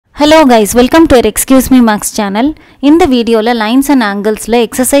Hello guys, welcome to our Excuse Me Max channel. In the video la lines and angles la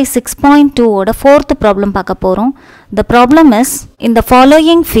exercise 6.2 oda fourth problem paaka porom. The problem is, in the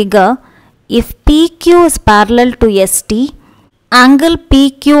following figure, if PQ is parallel to ST, angle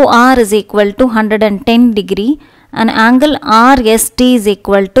PQR is equal to 110 degree and angle RST is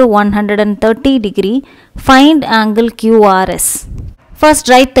equal to 130 degree, find angle QRS. First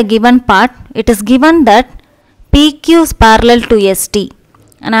write the given part. It is given that PQ is parallel to ST.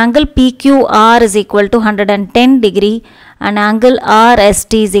 And angle PQR is equal to 110 degree and angle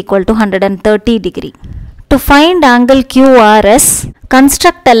RST is equal to 130 degree. To find angle QRS,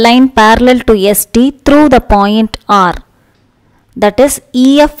 construct a line parallel to ST through the point R. That is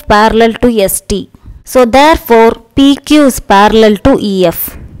EF parallel to ST. So therefore PQ is parallel to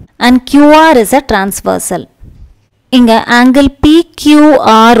EF and QR is a transversal. Inga angle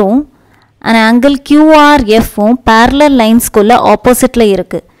PQR and angle QRF parallel lines kulla opposite la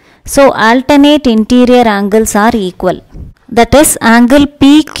irukku. So alternate interior angles are equal. That is angle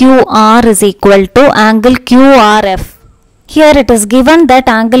PQR is equal to angle QRF. Here it is given that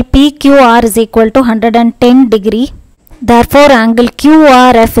angle PQR is equal to 110 degree. Therefore angle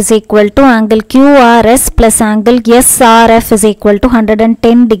QRF is equal to angle QRS plus angle SRF is equal to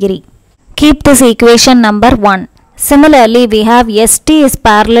 110 degree. Keep this equation number 1. Similarly, we have ST is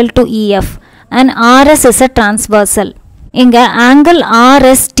parallel to EF and RS is a transversal. Inga angle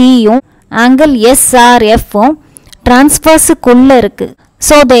RST angle SRF transverse kulla irukku.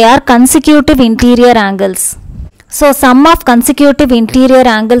 So they are consecutive interior angles. So sum of consecutive interior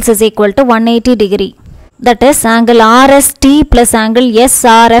angles is equal to 180 degree. That is angle RST plus angle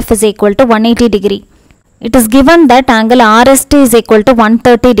SRF is equal to 180 degree. It is given that angle RST is equal to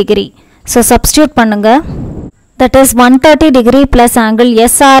 130 degree. So substitute pannunga. That is 130 degree plus angle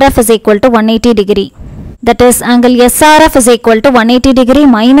SRF is equal to 180 degree. That is angle SRF is equal to 180 degree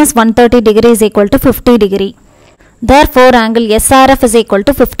minus 130 degree is equal to 50 degree. Therefore angle SRF is equal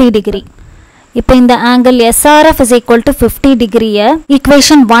to 50 degree. இப்போ இந்த angle SRF is equal to 50 degree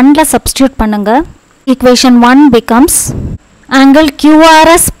equation 1 la substitute pannunga. Equation 1 becomes angle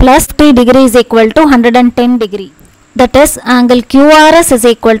QRS plus 50 degree is equal to 110 degree. That is angle QRS is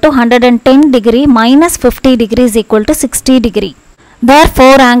equal to 110 degree minus 50 degree is equal to 60 degree.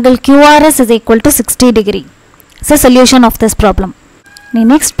 Therefore angle QRS is equal to 60 degree. So solution of this problem.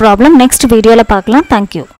 Next problem next video la paakalam. Thank you.